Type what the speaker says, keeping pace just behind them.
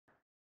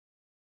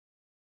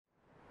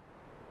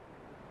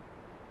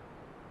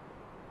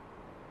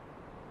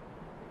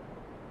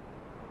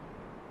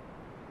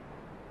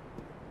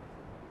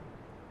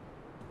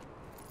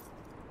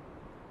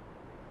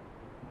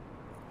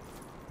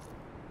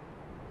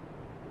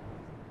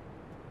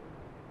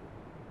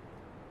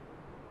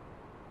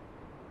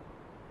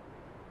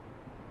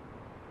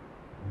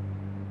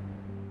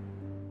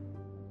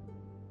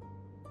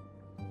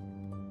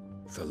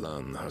The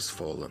land has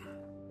fallen.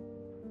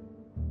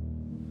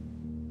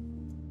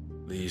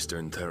 The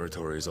Eastern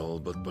territories all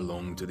but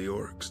belong to the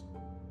orcs.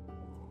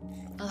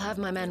 I'll have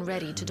my men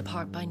ready to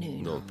depart by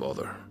noon. Don't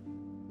bother.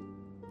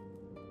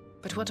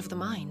 But what of the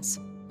mines?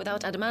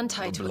 Without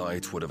adamantite... The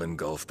blight would have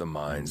engulfed the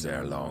mines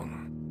ere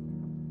long.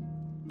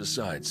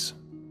 Besides,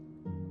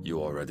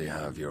 you already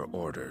have your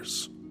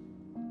orders.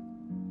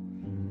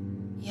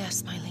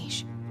 Yes, my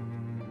liege.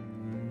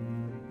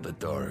 The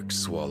dark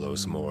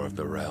swallows more of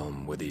the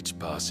realm with each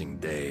passing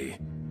day.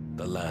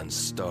 The land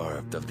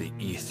starved of the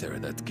ether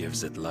that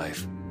gives it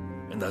life.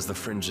 And as the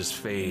fringes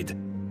fade,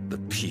 the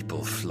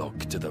people flock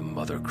to the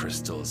mother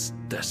crystals,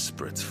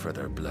 desperate for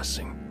their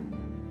blessing.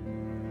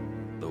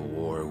 The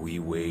war we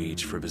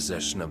wage for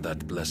possession of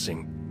that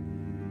blessing,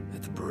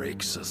 it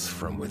breaks us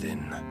from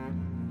within,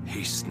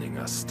 hastening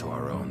us to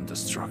our own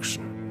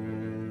destruction.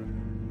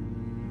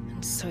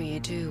 And so you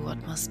do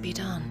what must be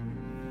done.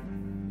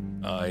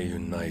 I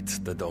unite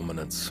the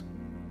dominants,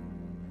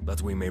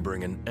 that we may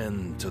bring an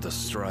end to the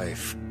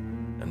strife,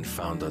 and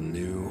found a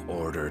new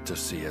order to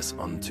see us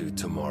unto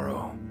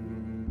tomorrow.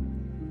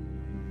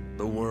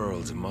 The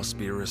world must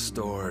be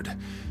restored,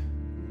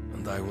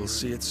 and I will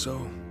see it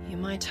so. You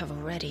might have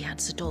already had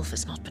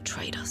Sidolphus not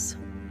betrayed us.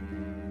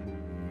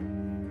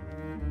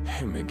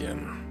 Him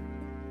again.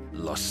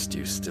 Lust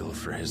you still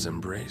for his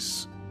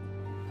embrace?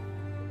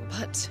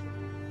 But...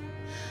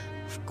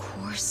 of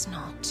course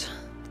not.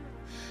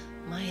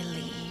 My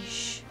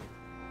liege.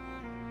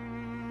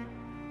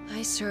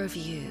 I serve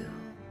you,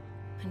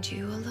 and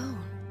you alone.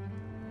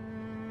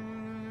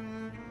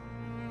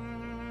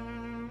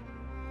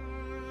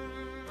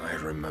 I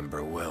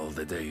remember well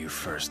the day you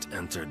first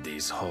entered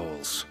these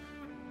halls.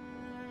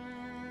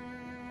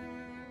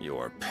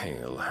 Your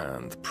pale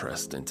hand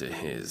pressed into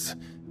his,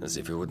 as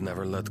if it would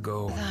never let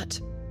go.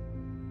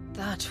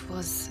 That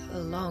was a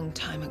long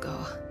time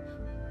ago.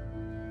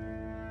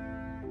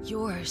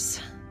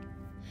 Yours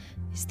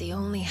is the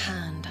only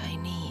hand I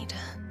need.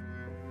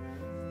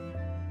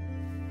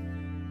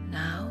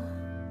 Now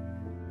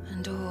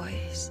and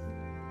always.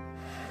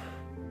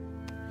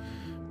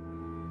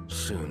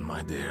 Soon,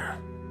 my dear.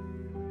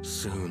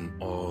 Soon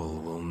all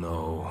will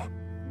know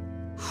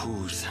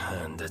whose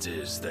hand it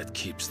is that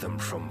keeps them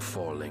from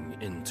falling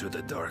into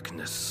the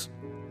darkness.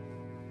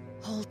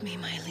 Hold me,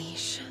 my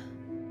liege.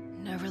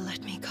 Never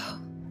let me go.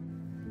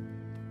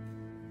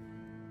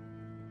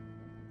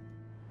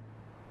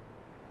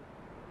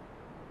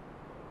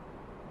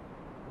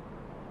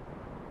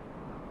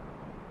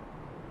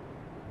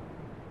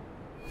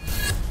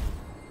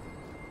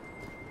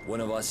 One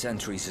of our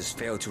sentries has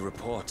failed to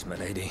report, my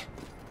lady.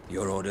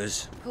 Your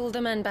orders? Pull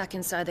the men back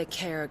inside the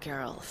care,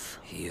 Geralf.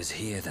 He is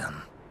here, then.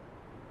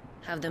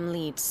 Have them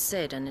lead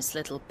Cid and his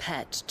little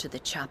pet to the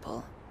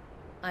chapel.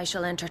 I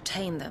shall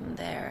entertain them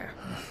there.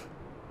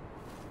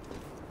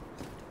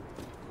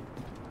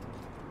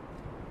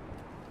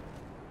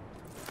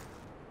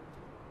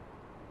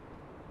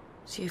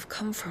 So you've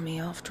come for me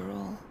after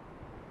all.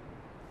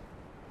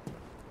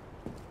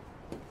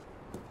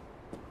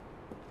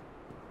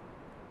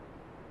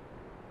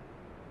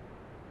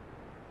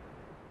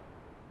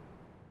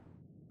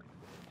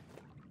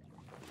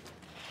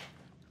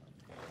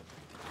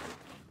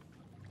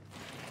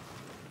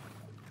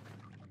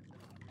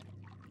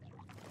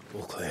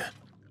 All clear.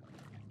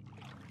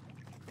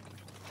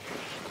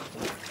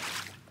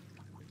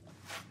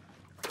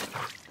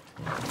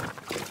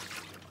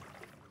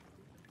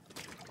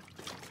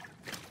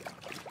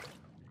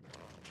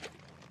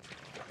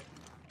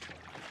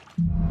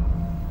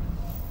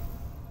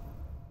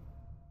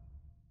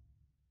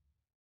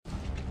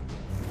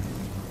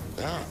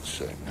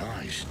 That's a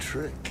nice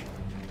trick.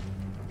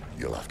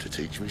 You'll have to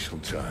teach me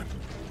sometime.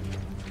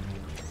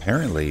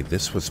 Apparently,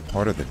 this was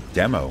part of the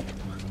demo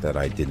that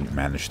I didn't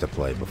manage to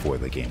play before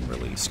the game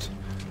released.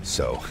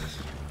 So,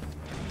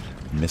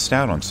 missed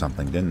out on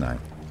something, didn't I?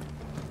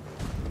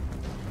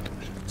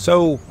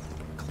 So,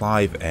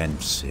 Clive and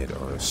Cid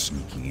are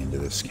sneaking into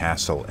this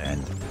castle,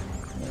 and,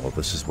 well,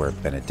 this is where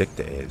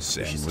Benedikta is,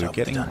 and we're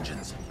getting...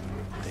 dungeons.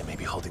 They may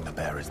be holding the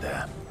bearers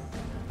there.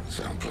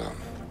 Sound plan.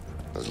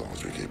 As long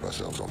as we keep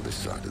ourselves on this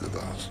side of the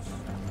bars.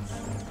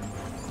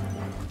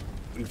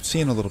 We've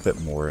seen a little bit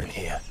more...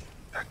 Here.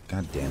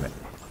 God damn it.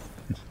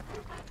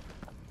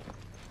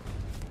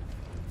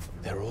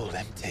 They're all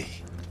empty.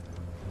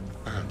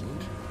 And?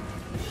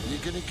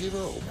 You're gonna give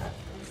up?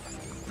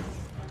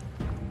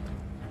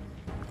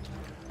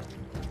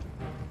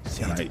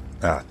 Cid,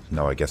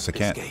 No, I guess I this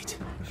can't. gate.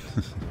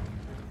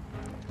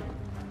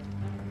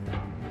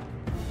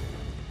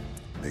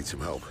 Need some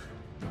help.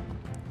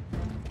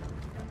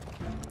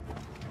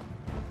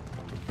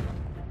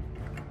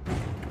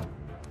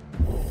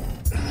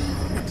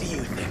 What do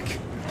you think?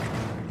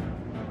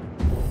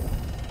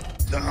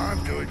 That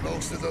I'm doing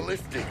most of the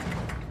lifting.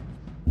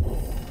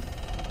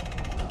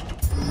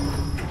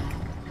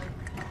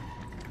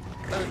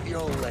 At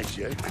your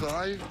leisure,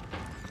 Clive.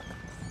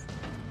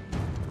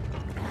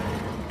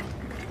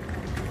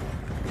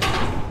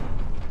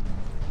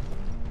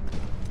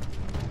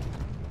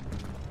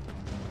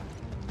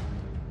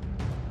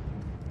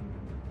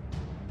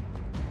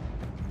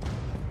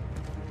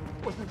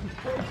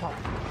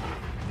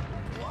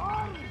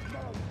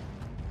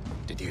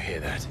 Did you hear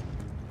that?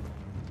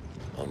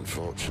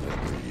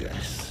 Unfortunately,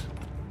 yes.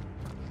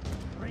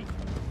 May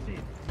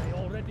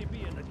already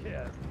be in the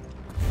care.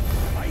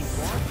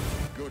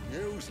 Good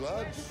news,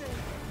 lads.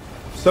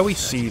 So we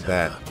see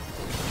that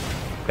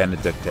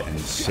Benedikta and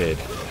Cid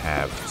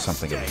have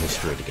something of a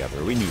history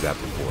together. We knew that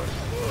before.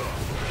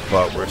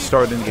 But we're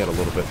starting to get a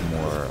little bit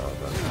more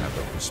of a kind of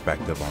a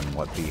perspective on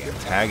what the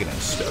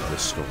antagonist of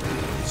this story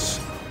is,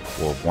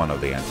 or one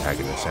of the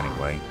antagonists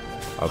anyway,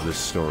 of this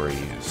story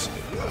is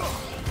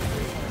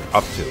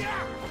up to.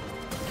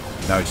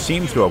 Now, he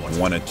seems to have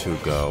wanted to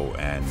go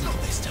and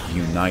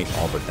unite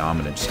all the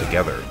dominants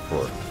together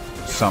for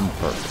some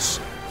purpose.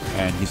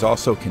 And he's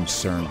also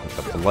concerned with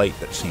the blight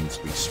that seems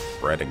to be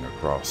spreading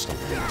across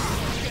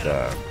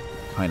the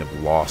kind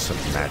of loss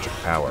of magic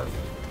power.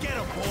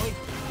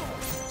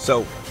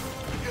 So,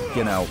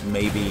 you know,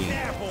 maybe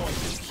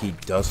he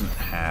doesn't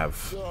have...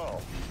 So,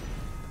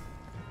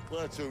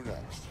 where to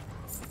next?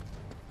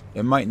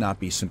 It might not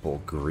be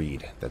simple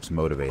greed that's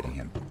motivating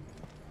him.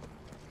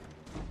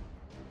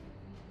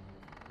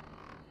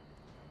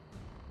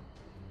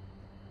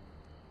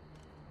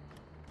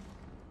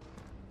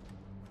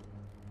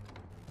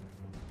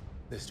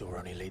 This door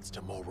only leads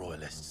to more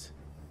royalists.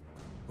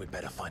 We'd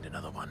better find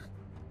another one.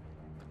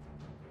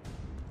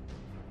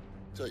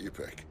 Take your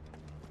pick.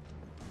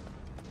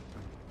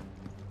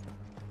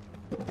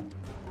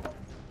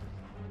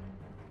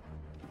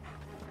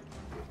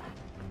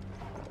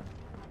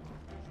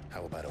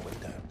 How about a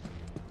window?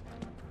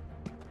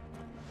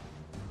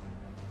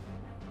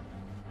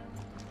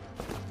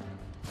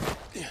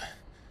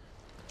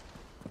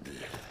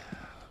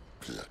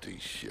 Bloody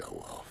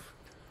show off.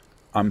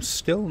 I'm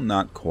still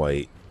not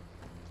quite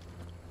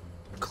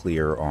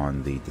clear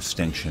on the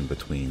distinction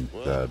between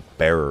the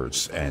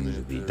bearers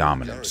and the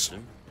dominants.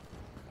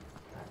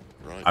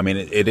 I mean,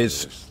 it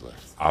is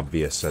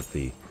obvious that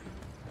the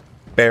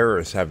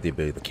bearers have the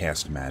ability to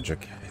cast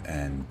magic,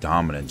 and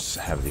dominants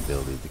have the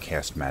ability to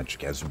cast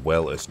magic as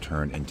well as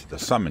turn into the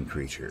summon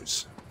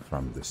creatures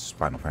from this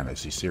Final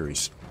Fantasy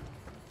series.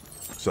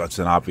 So it's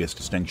an obvious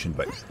distinction,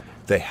 but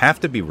they have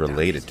to be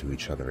related to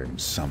each other in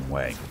some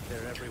way.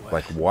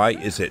 Like, why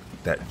is it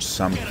that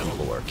some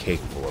people are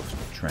capable of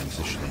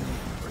transitioning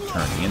or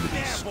turning into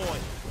these?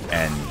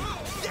 And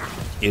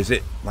is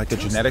it like a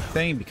genetic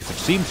thing? Because it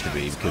seems to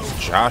be, because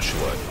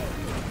Joshua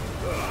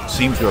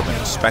seems to have been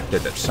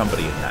expected that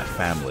somebody in that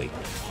family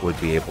would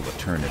be able to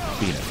turn into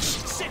Phoenix.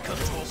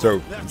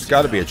 So it's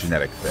got to be a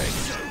genetic thing.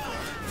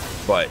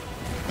 But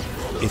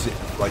is it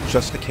like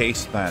just the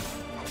case that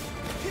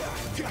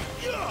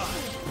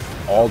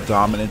all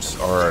dominants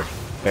are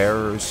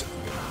bearers,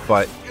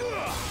 but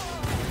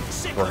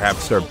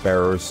perhaps they're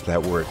bearers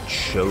that were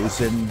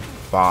chosen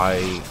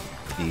by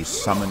the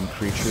summoned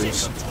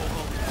creatures,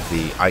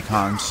 the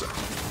icons?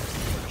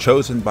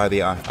 Chosen by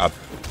the...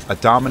 a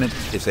dominant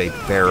is a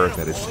bearer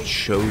that is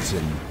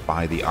chosen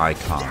by the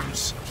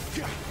icons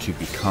to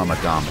become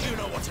a dominant.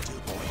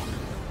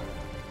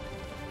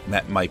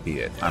 That might be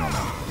it. I don't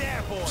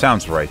know.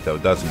 Sounds right, though,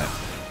 doesn't it?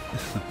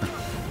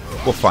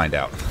 We'll find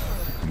out,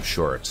 I'm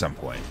sure, at some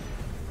point.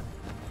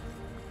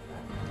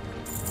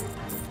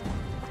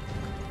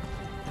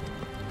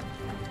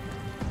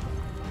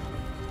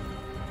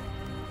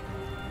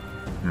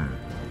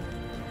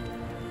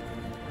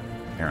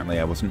 Apparently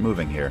I wasn't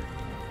moving here.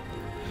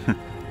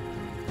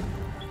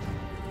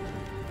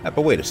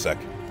 But wait a sec.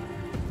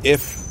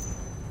 If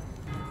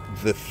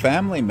the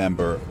family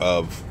member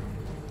of,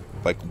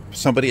 like,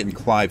 somebody in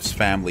Clive's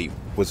family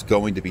was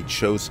going to be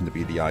chosen to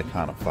be the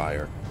Icon of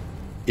Fire,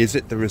 is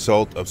it the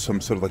result of some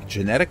sort of, like,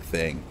 genetic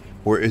thing,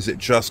 or is it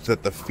just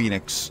that the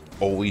Phoenix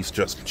always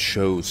just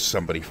chose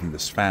somebody from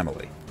this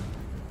family?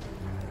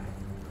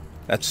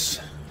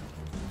 That's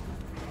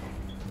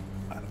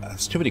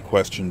too many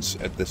questions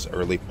at this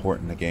early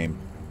point in the game.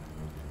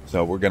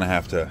 So we're going to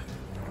have to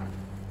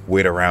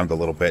wait around a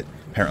little bit.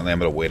 Apparently I'm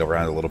going to wait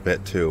around a little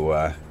bit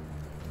to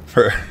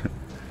for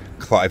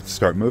Clive to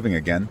start moving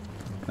again.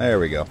 There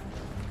we go.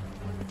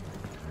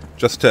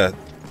 Just to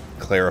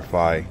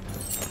clarify,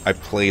 I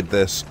played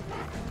this,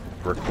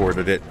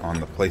 recorded it on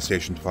the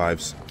PlayStation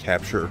 5's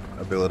capture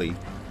ability,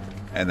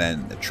 and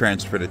then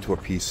transferred it to a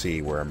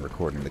PC where I'm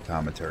recording the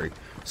commentary.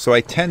 So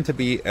I tend to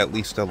be at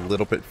least a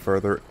little bit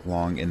further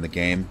along in the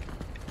game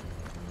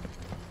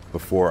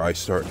before I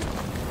start,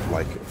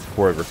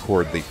 before I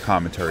record the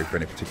commentary for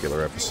any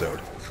particular episode.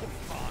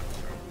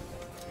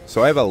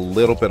 So I have a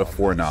little bit of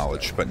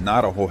foreknowledge, but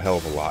not a whole hell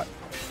of a lot.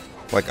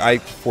 Like, I,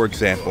 for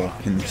example,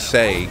 can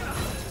say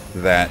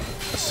that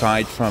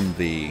aside from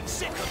the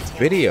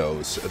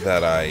videos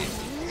that I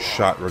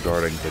shot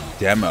regarding the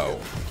demo,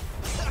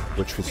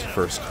 which was the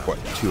first,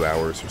 2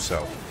 hours or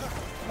so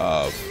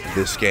of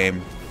this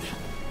game,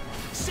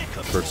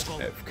 first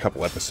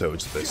couple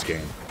episodes of this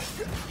game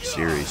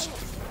series,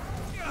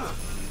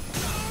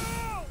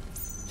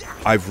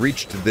 I've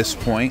reached this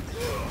point,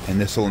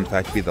 and this will in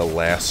fact be the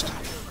last...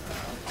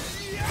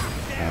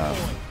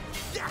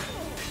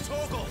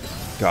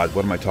 God,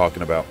 what am I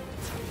talking about?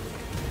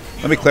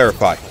 Let me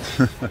clarify.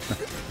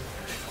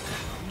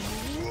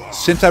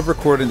 since I've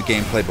recorded the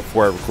gameplay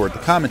before I record the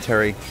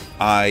commentary,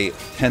 I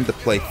tend to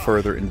play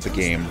further into the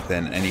game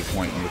than any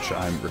point in which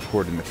I'm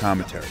recording the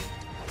commentary.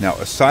 Now,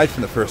 aside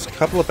from the first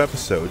couple of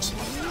episodes,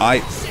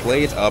 I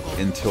played up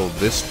until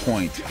this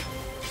point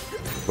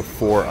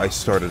before I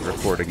started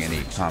recording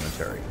any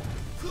commentary.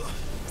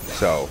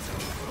 So,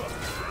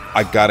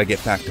 I gotta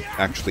get back to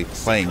actually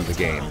playing the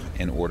game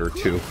in order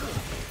to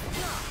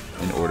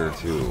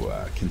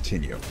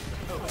continue.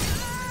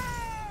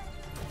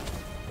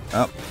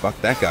 Oh,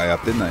 fucked that guy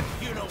up, didn't I?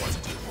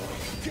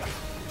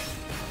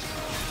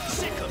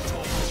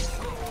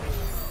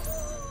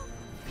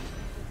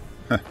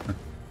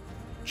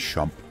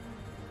 Chump.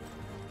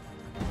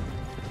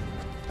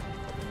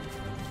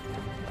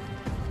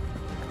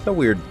 A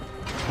weird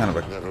kind of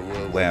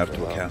a layout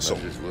to a castle.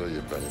 Were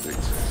you,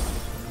 Benedikta?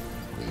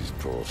 These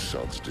poor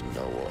sods didn't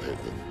know what hit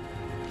them.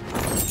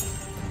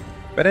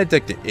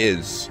 Benedikta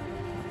is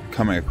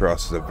coming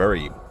across as a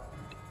very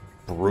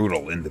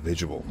brutal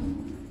individual.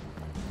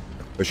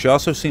 But she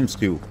also seems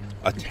to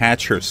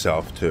attach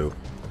herself to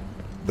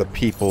the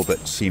people that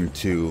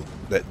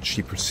that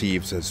she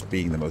perceives as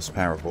being the most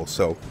powerful.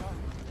 So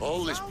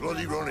All this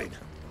bloody running.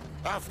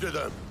 After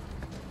them.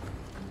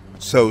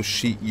 So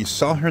you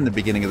saw her in the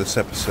beginning of this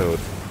episode,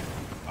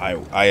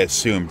 I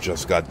assume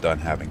just got done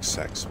having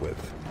sex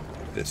with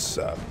this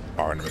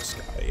Barnabas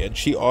guy. And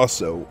she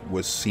also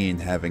was seen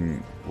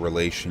having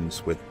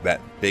relations with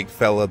that big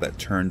fella that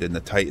turned into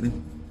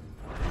Titan.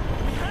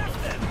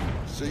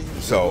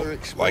 So,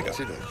 like,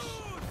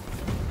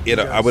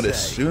 I would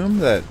assume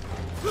that,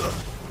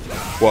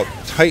 well,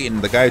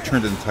 Titan, the guy who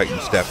turned into Titan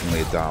is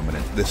definitely a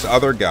dominant. This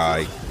other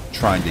guy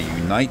trying to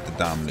unite the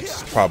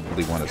dominants is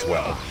probably one as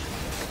well.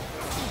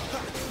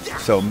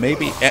 So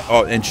maybe,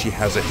 oh, and she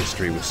has a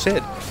history with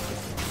Cid.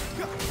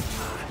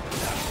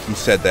 He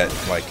said that,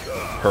 like,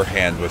 her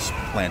hand was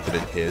planted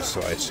in his,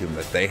 so I assume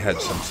that they had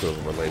some sort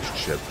of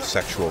relationship,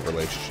 sexual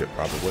relationship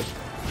probably.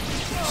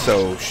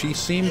 So she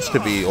seems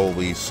to be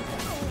always,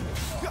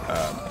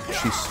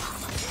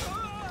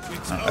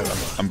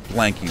 I'm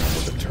blanking on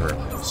what the term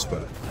is,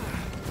 but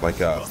like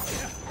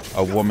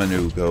a woman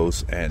who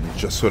goes and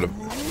just sort of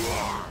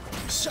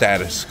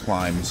status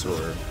climbs,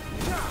 or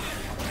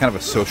kind of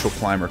a social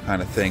climber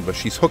kind of thing, but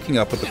she's hooking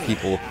up with the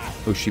people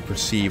who she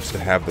perceives to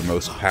have the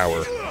most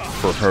power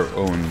for her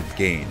own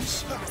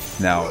gains.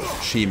 Now,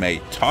 she may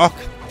talk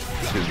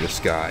to this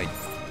guy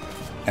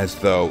as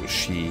though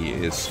she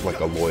is like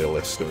a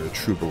loyalist or a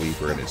true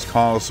believer in his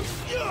cause,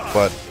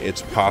 but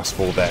it's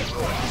possible that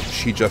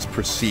she just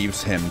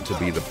perceives him to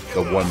be the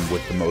one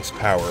with the most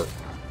power,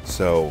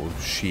 so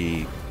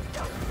she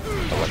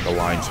like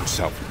aligns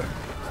herself with him.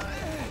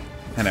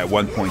 And at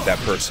one point that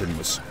person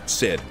was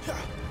Cid,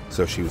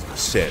 so she was with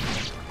Cid,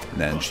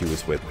 and then she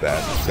was with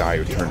that guy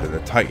who turned into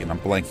Titan. I'm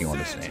blanking on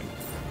his name.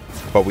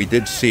 But we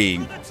did see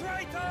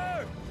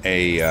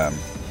a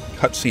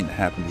cutscene that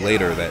happened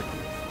later that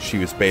she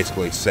was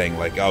basically saying,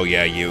 like, oh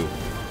yeah, you,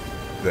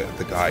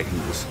 the guy who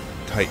was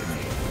Titan,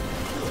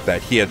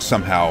 that he had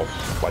somehow,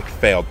 like,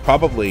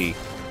 probably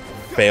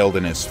failed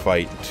in his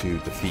fight to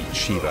defeat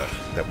Shiva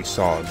that we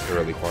saw in the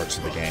early parts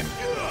of the game.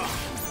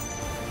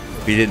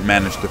 If he didn't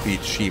manage to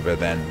defeat Shiva,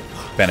 then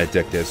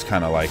Benedikta is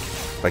kind of like,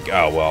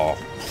 oh well,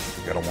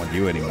 I don't want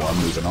you anymore, I'm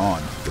moving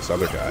on, this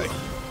other guy.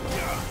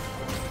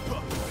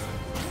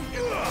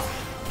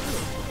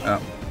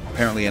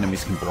 Apparently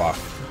enemies can block.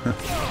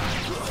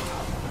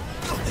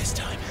 This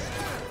time.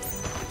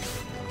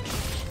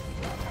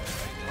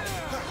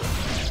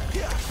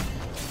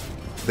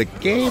 The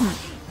game,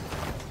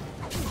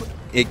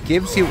 it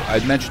gives you,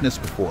 I've mentioned this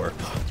before,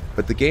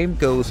 but the game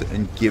goes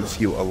and gives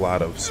you a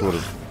lot of sort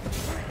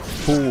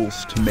of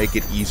tools to make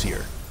it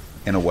easier,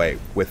 in a way,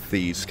 with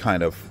these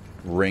kind of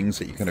rings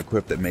that you can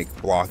equip that make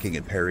blocking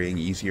and parrying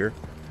easier.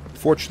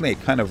 Fortunately,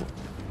 it kind of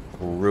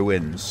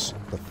ruins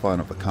the fun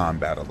of the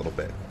combat a little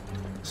bit.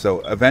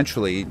 So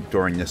eventually,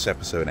 during this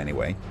episode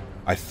anyway,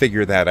 I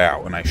figure that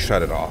out and I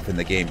shut it off, and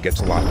the game gets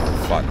a lot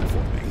more fun for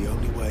me. The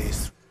only way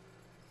is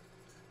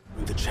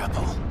through the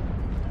chapel.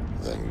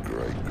 Then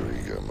Great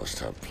Grieger must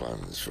have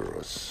plans for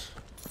us.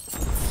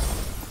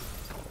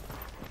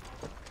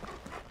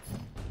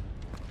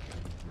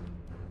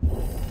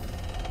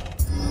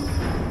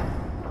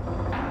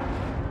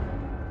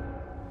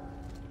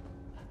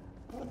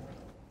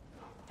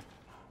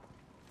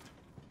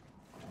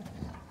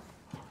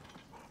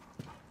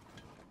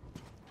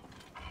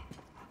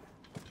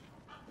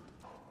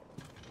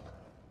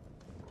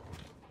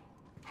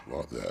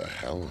 What the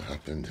hell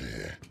happened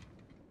here?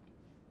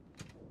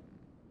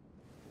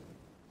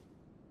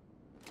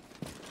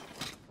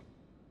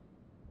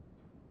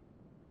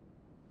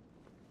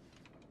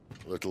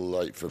 Little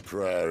late for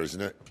prayer, isn't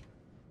it?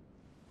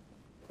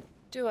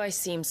 Do I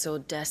seem so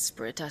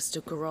desperate as to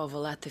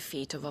grovel at the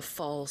feet of a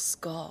false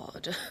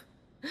god?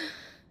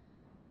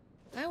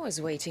 I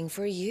was waiting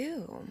for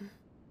you.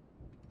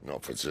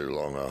 Not for too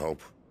long, I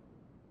hope.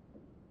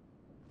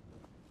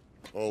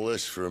 All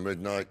this for a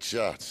midnight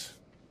chat.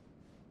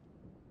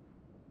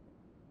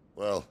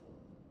 Well,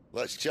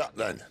 let's chat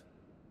then.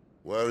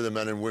 Where are the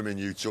men and women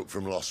you took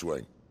from Lost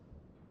Wing?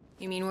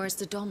 You mean where's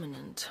the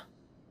dominant?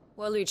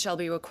 Waleed shall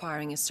be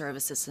requiring his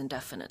services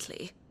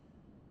indefinitely.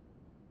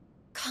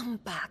 Come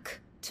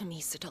back to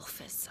me,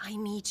 Sidolphus. I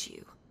need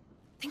you.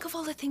 Think of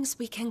all the things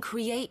we can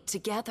create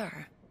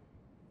together.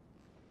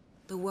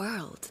 The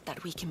world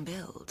that we can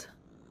build.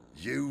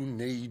 You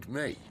need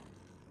me?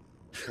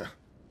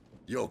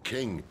 Your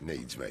king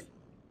needs me.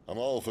 I'm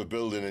all for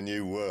building a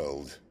new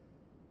world.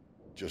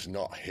 Just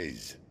not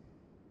his.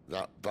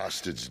 That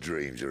bastard's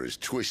dreams are as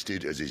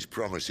twisted as his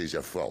promises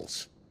are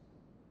false.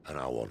 And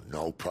I want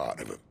no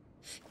part of them.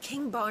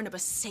 King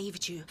Barnabas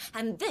saved you,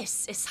 and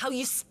this is how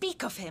you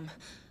speak of him.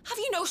 Have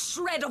you no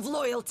shred of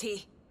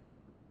loyalty?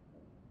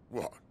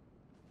 What?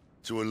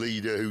 To a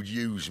leader who'd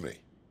use me?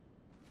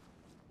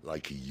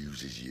 Like he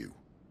uses you.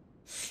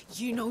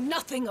 You know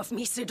nothing of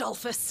me,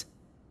 Sidolphus.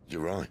 You're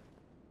right.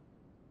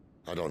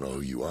 I don't know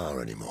who you are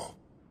anymore.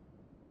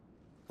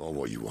 Or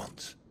what you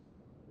want.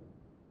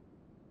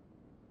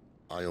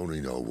 I only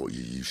know what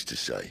you used to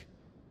say.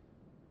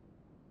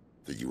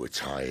 That you were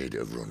tired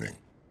of running.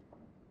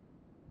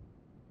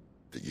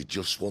 That you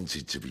just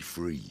wanted to be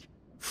free.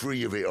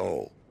 Free of it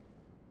all.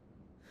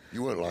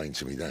 You weren't lying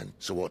to me then,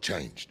 so what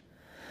changed?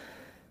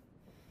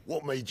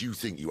 What made you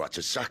think you had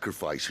to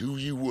sacrifice who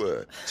you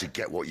were to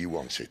get what you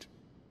wanted?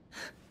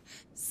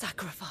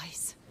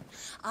 Sacrifice?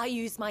 I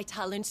use my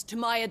talents to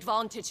my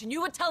advantage, and you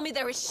would tell me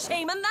there is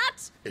shame in that?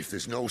 If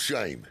there's no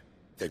shame,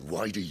 then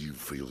why do you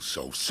feel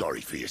so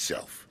sorry for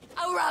yourself?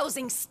 A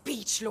rousing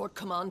speech, Lord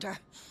Commander.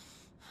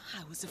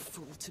 I was a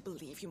fool to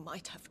believe you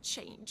might have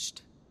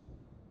changed.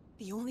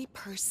 The only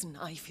person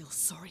I feel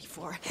sorry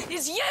for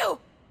is you!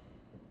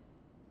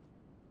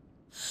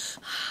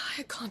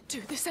 I can't do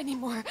this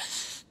anymore.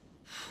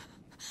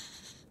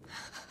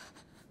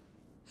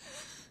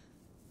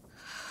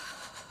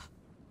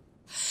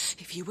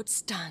 If you would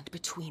stand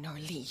between our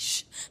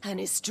liege and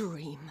his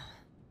dream,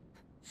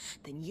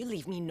 then you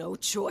leave me no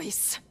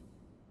choice.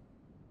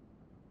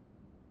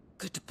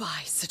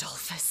 Goodbye,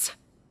 Sidolphus.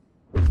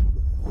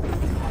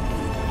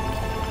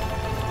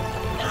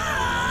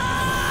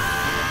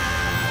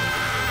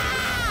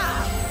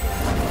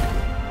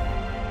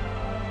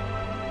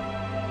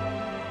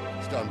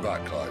 Stand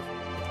back, Clive.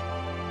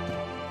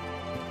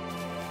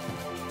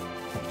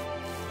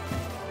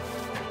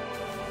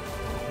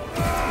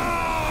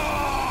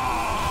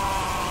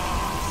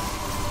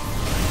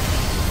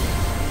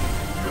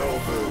 No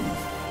move.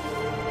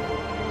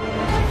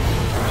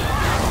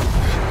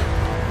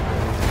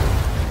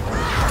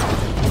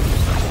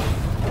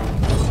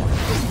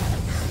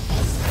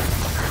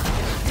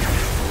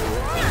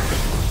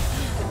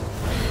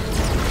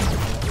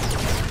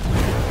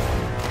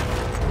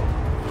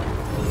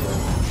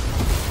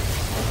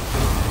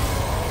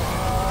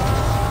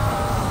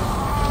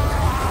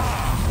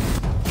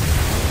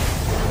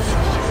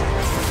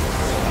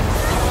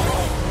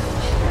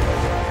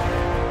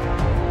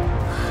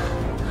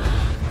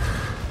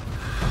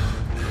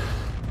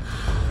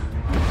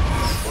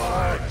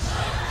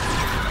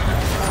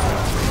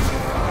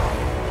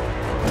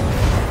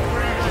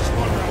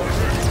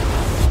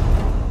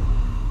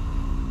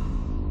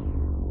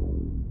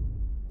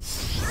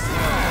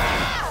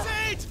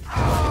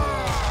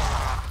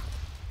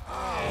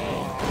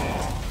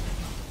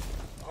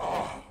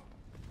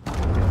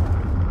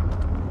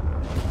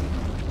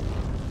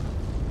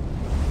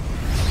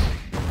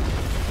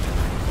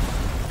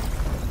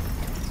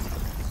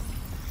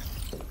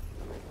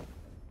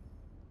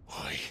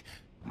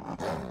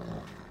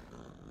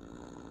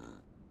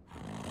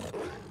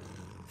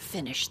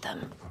 Finish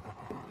them.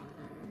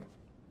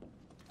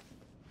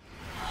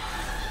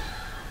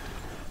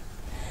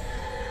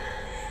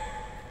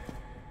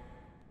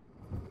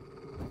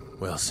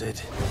 Well,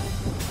 Cid.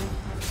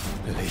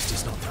 At least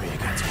it's not 3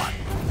 against 1.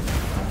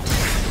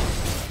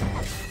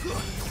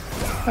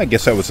 I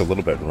guess I was a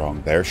little bit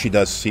wrong there. She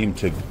does seem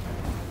to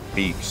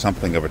be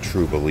something of a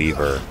true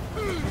believer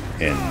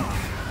in...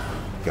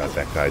 God,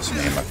 that guy's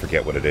name, I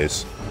forget what it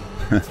is.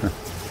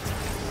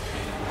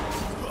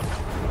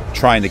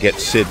 Trying to get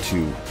Cid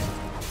to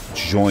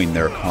join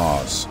their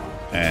cause,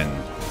 and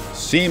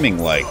seeming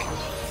like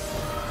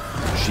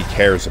she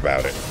cares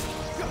about it.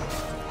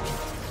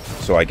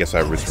 So I guess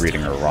I was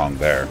reading her wrong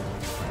there.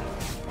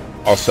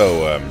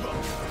 Also,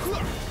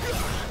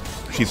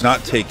 she's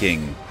not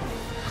taking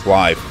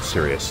Clive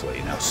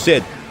seriously. Now,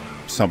 Cid,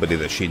 somebody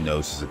that she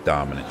knows is a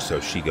dominant,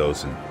 so she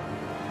goes and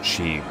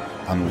she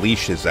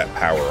unleashes that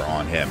power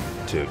on him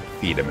to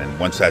feed him, and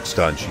once that's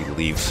done, she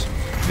leaves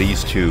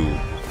these two,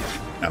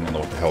 I don't know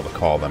what the hell to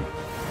call them,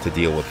 to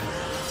deal with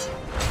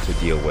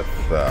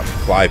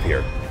Clive here.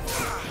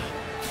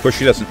 Of course,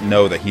 she doesn't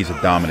know that he's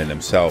a dominant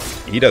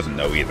himself. He doesn't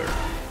know either.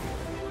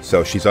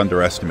 So she's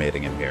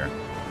underestimating him here.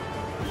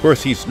 Of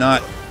course, he's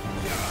not,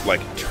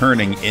 like,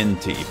 turning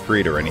into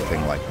Ifrit or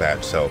anything like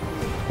that, so,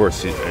 of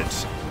course,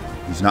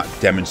 he's not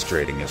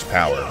demonstrating his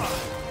power.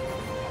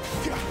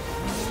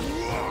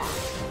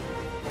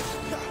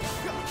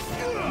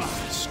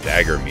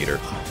 Stagger meter.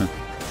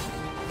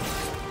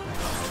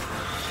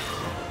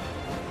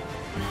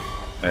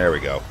 There we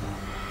go.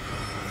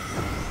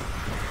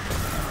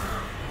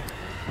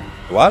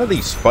 a lot of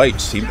these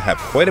fights seem to have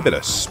quite a bit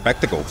of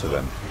spectacle to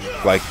them.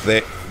 Like,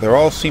 they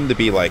all seem to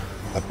be like,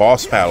 the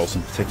boss battles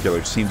in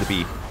particular seem to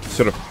be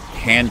sort of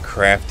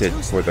handcrafted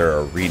for their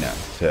arena.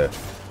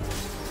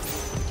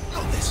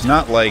 It's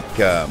not like,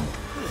 I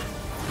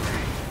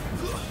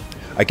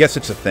guess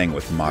it's a thing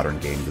with modern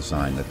game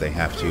design that they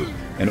have to,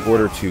 in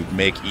order to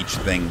make each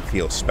thing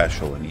feel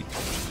special and each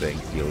thing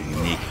feel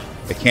unique,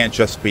 it can't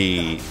just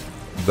be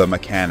the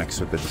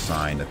mechanics or the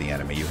design of the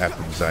enemy. You have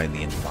to design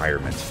the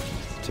environment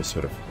to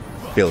sort of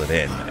fill it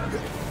in and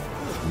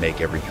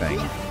make everything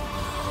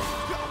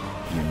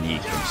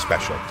unique and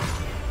special.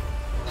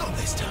 Not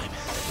this time.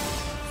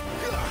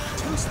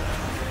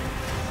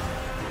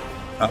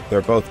 Oh,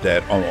 they're both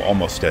dead. Oh,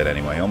 almost dead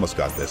anyway. Almost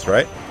got this,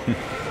 right?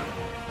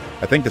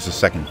 I think there's a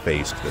second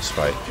phase to this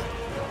fight.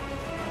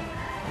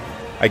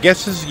 I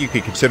guess you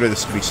could consider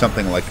this to be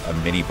something like a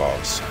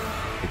mini-boss,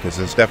 because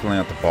it's definitely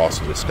not the boss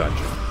of this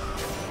dungeon.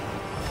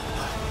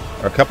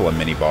 There are a couple of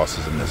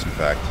mini-bosses in this, in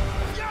fact.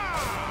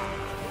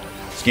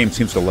 This game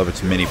seems to love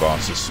its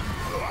mini-bosses.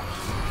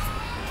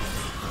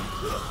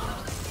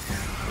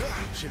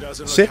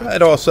 Cid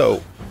had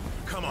also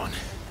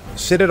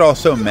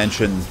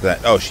mentioned that...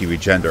 Oh, she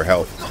regened her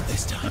health.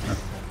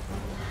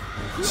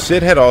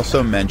 Cid had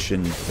also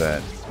mentioned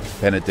that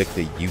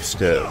Benedikta used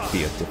to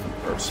be a different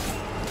person.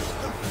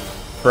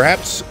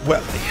 Perhaps,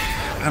 well,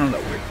 I don't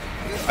know.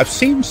 I've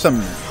seen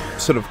some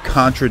sort of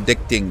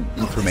contradicting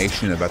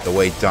information about the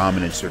way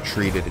dominants are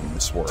treated in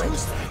this world.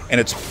 And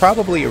it's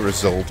probably a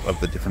result of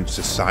the different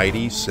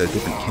societies,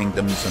 different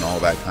kingdoms, and all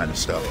that kind of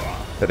stuff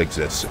that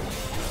exists.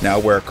 Now,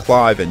 where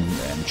Clive and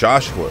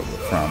Joshua were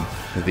from,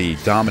 the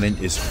dominant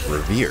is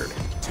revered.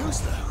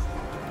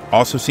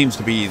 Also seems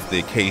to be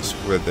the case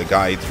where the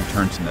guy who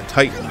turns into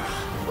Titan,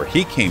 where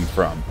he came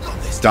from,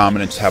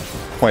 dominants have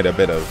quite a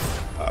bit of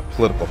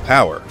political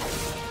power.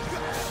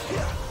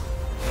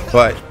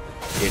 But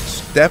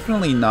it's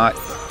definitely not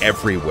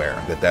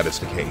everywhere that is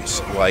the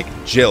case. Like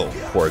Jill,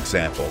 for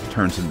example,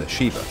 turns into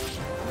Shiva.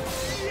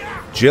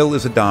 Jill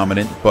is a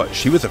dominant, but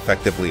she was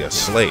effectively a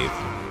slave.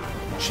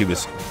 She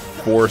was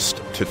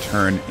forced to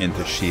turn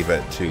into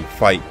Shiva to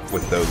fight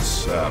with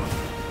those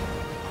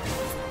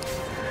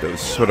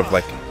sort of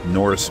like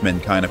Norsemen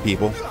kind of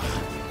people.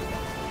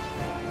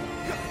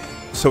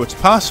 So it's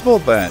possible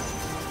that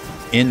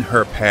in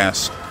her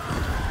past,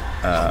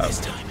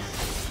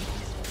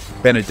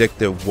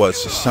 Benedikta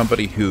was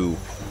somebody who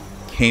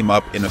came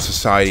up in a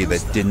society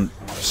that didn't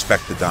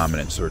respect the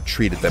dominants or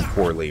treated them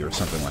poorly or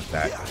something like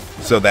that.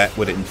 So that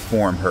would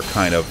inform her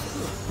kind of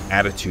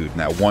attitude.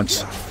 Now,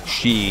 once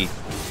she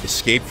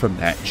escaped from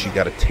that, she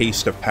got a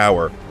taste of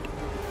power.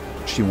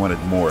 She wanted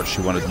more.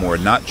 She wanted more,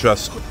 not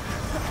just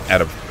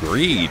out of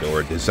greed or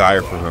a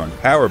desire for her own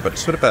power, but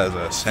sort of as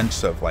a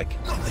sense of like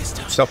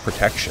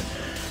self-protection.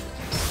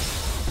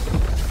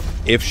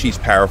 If she's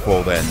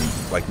powerful, then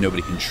like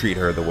nobody can treat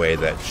her the way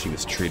that she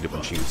was treated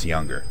when she was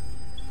younger.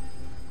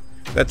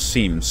 That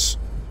seems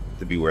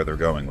to be where they're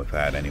going with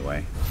that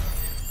anyway.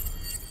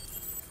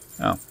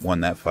 Oh,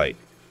 won that fight.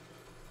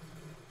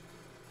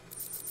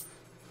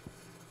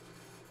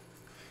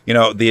 You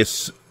know,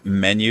 this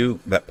menu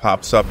that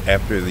pops up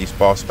after these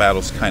boss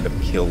battles kind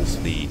of kills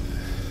the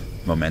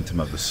momentum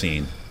of the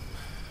scene,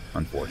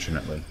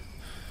 unfortunately.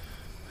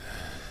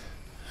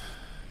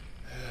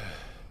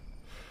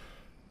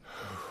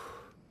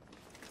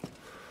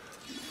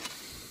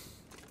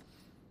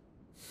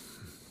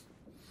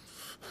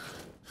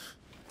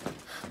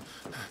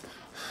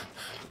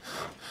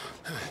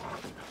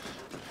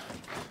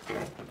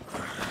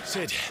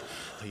 Cid,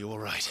 are you all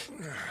right?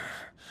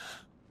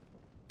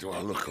 Do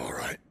I look all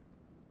right?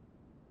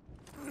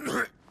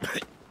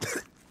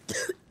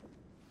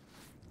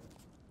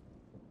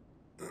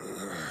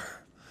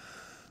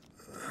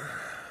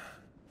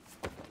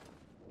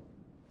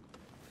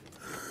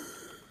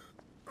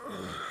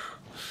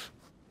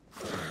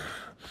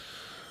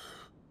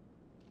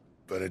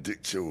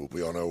 Benedikta will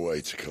be on her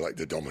way to collect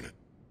the dominant,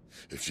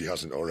 if she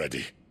hasn't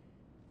already.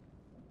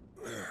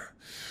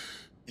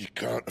 You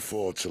can't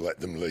afford to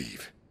let them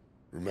leave.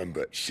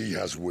 Remember, she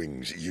has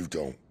wings, you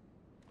don't.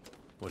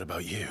 What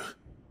about you?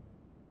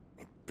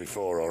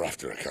 Before or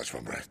after I catch my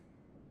breath?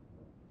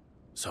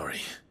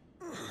 Sorry.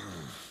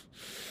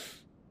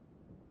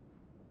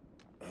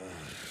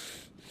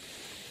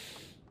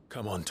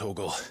 Come on,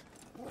 Torgal.